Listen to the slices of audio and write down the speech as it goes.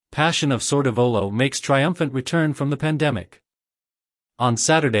Passion of Sordavolo makes triumphant return from the pandemic. On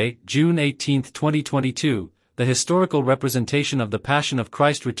Saturday, June 18, 2022, the historical representation of the Passion of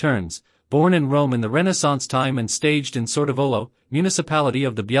Christ returns, born in Rome in the Renaissance time and staged in Sordavolo, municipality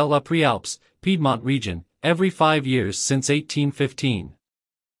of the Biella Prealps, Piedmont region, every 5 years since 1815.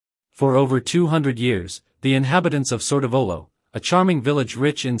 For over 200 years, the inhabitants of Sordavolo, a charming village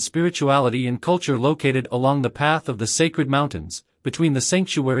rich in spirituality and culture located along the path of the Sacred Mountains, between the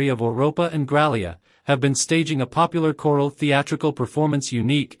sanctuary of Oropa and Grallia, have been staging a popular choral theatrical performance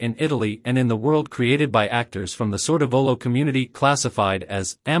unique in Italy and in the world, created by actors from the Sordavolo community classified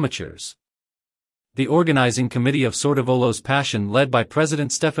as amateurs. The organizing committee of Sordavolo's Passion, led by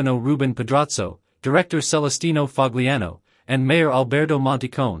President Stefano Ruben Pedrazzo, Director Celestino Fogliano, and Mayor Alberto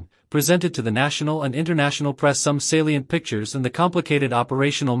Monticone, presented to the national and international press some salient pictures and the complicated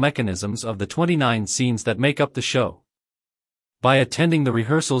operational mechanisms of the 29 scenes that make up the show. By attending the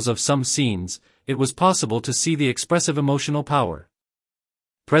rehearsals of some scenes, it was possible to see the expressive emotional power.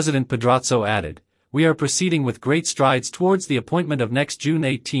 President Pedrazzo added, "We are proceeding with great strides towards the appointment of next June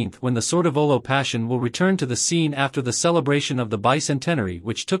 18, when the Sordavolo Passion will return to the scene after the celebration of the bicentenary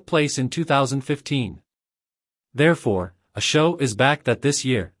which took place in 2015. Therefore, a show is back that this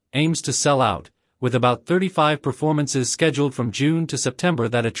year aims to sell out, with about 35 performances scheduled from June to September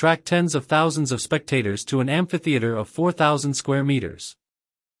that attract tens of thousands of spectators to an amphitheater of 4,000 square meters.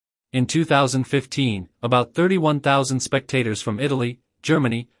 In 2015, about 31,000 spectators from Italy,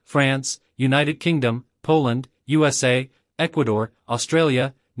 Germany, France, United Kingdom, Poland, USA, Ecuador,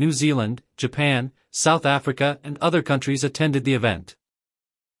 Australia, New Zealand, Japan, South Africa and other countries attended the event."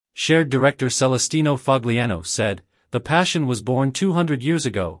 Shared director Celestino Fogliano said, "The Passion was born 200 years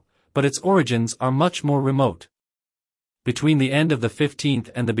ago, but its origins are much more remote. Between the end of the 15th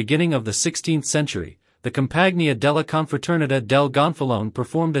and the beginning of the 16th century, the Compagnia della Confraternita del Gonfalone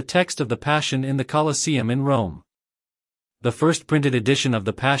performed a text of the Passion in the Colosseum in Rome. The first printed edition of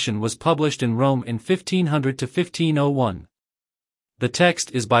the Passion was published in Rome in 1500 to 1501. The text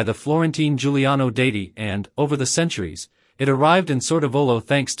is by the Florentine Giuliano Dati and, over the centuries, it arrived in Sordavolo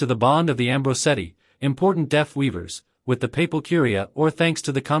thanks to the bond of the Ambrosetti, important deaf weavers, with the Papal Curia, or thanks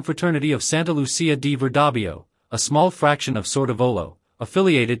to the Confraternity of Santa Lucia di Verdabbio, a small fraction of Sordavolo,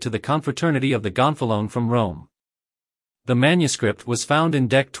 affiliated to the Confraternity of the Gonfalone from Rome. The manuscript was found in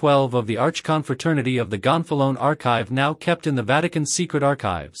Deck 12 of the Archconfraternity of the Gonfalone archive, now kept in the Vatican's secret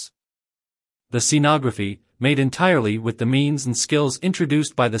archives. The scenography, made entirely with the means and skills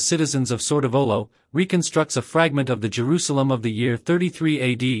introduced by the citizens of Sordavolo, reconstructs a fragment of the Jerusalem of the year 33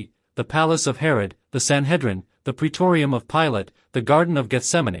 AD, the Palace of Herod, the Sanhedrin, the Praetorium of Pilate, the Garden of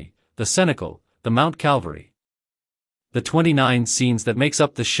Gethsemane, the Cenacle, the Mount Calvary. The 29 scenes that makes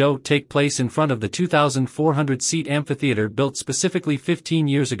up the show take place in front of the 2,400-seat amphitheater built specifically 15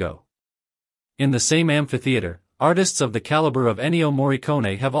 years ago. In the same amphitheater, artists of the caliber of Ennio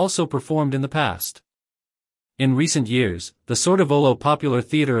Morricone have also performed in the past. In recent years, the Sordavolo Popular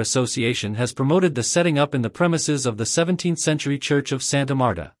Theatre Association has promoted the setting up in the premises of the 17th-century Church of Santa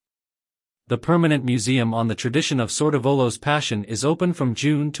Marta. The permanent museum on the tradition of Sordavolo's Passion is open from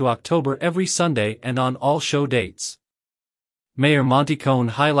June to October every Sunday and on all show dates. Mayor Monticone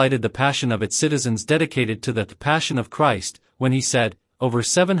highlighted the passion of its citizens dedicated to the Passion of Christ, when he said, "Over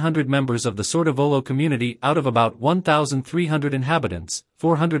 700 members of the Sordavolo community out of about 1,300 inhabitants,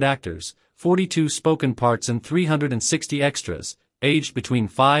 400 actors, 42 spoken parts and 360 extras, aged between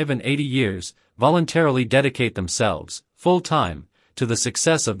 5 and 80 years, voluntarily dedicate themselves, full-time, to the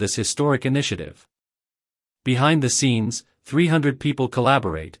success of this historic initiative. Behind the scenes, 300 people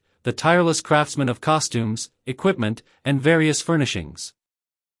collaborate, the tireless craftsmen of costumes, equipment, and various furnishings.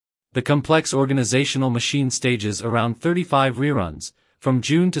 The complex organizational machine stages around 35 reruns, from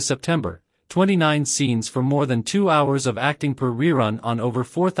June to September, 29 scenes for more than 2 hours of acting per rerun on over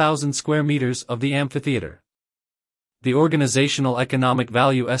 4,000 square meters of the amphitheater. The organizational economic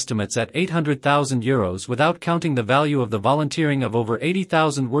value estimates at €800,000 without counting the value of the volunteering of over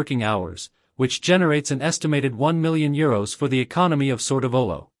 80,000 working hours, which generates an estimated €1 million for the economy of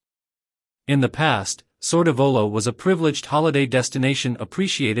Sordavolo. In the past, Sordavolo was a privileged holiday destination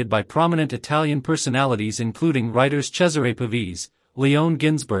appreciated by prominent Italian personalities including writers Cesare Pavese, Leon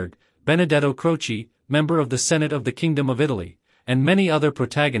Ginsberg, Benedetto Croce, member of the Senate of the Kingdom of Italy, and many other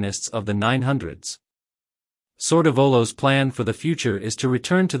protagonists of the 900s. Sordavolo's plan for the future is to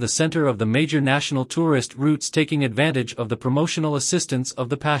return to the center of the major national tourist routes, taking advantage of the promotional assistance of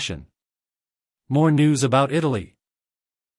the Passion. More news about Italy.